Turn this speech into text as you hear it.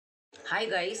Hi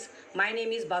guys, my name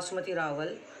is Basumati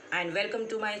Rawal and welcome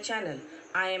to my channel.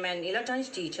 I am an electronics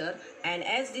teacher and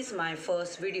as this is my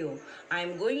first video, I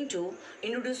am going to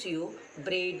introduce you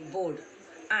breadboard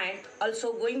and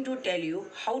also going to tell you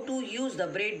how to use the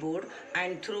breadboard,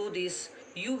 and through this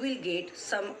you will get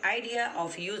some idea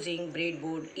of using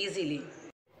breadboard easily.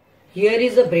 Here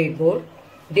is the breadboard.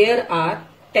 There are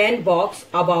 10 boxes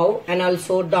above and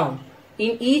also down.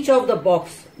 In each of the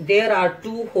box there are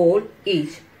 2 holes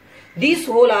each. These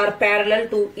holes are parallel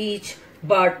to each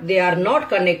but they are not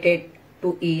connected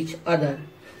to each other.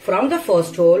 From the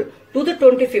first hole to the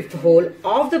 25th hole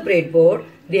of the breadboard,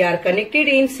 they are connected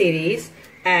in series.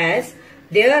 As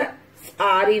they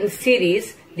are in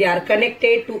series, they are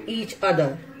connected to each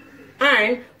other.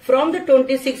 And from the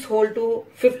 26th hole to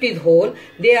 50th hole,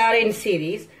 they are in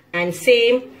series and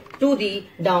same to the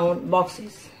down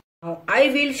boxes. Now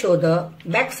I will show the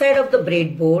back side of the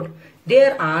breadboard.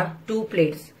 There are 2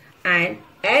 plates. And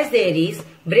as there is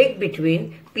break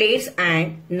between plates,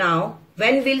 and now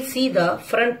when we'll see the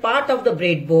front part of the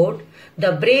breadboard,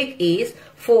 the break is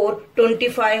for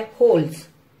 25 holes.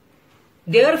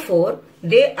 Therefore,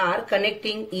 they are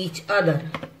connecting each other.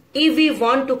 If we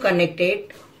want to connect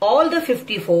it all the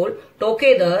 50 holes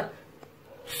together,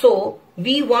 so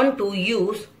we want to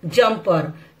use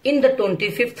jumper in the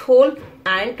 25th hole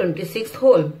and 26th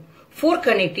hole for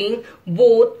connecting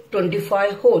both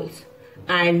 25 holes.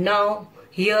 And now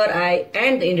here I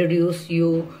introduce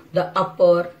you the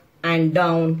upper and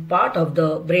down part of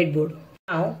the breadboard.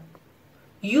 Now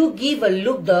you give a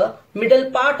look the middle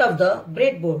part of the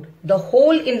breadboard. The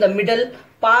hole in the middle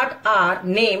part are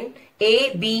named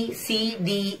A, B, C,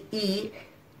 D, E,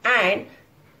 and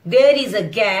there is a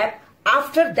gap.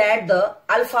 After that the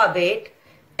alphabet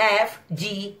F,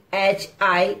 G, H,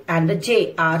 I and the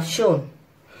J are shown.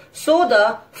 So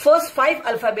the first 5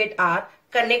 alphabet are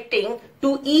connecting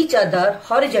to each other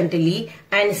horizontally,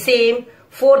 and same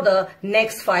for the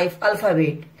next 5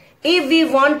 alphabet. If we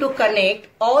want to connect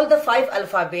all the 5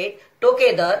 alphabet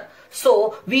together,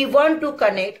 so we want to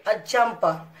connect a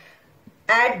jumper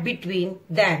at between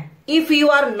them. If you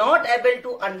are not able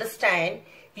to understand,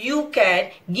 you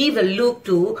can give a look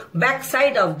to back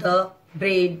side of the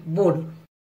breadboard.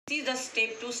 This is the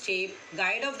step-to-step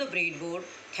guide of the breadboard.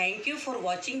 Thank you for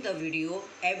watching the video.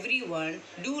 Everyone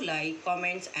do like,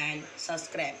 comments and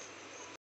subscribe.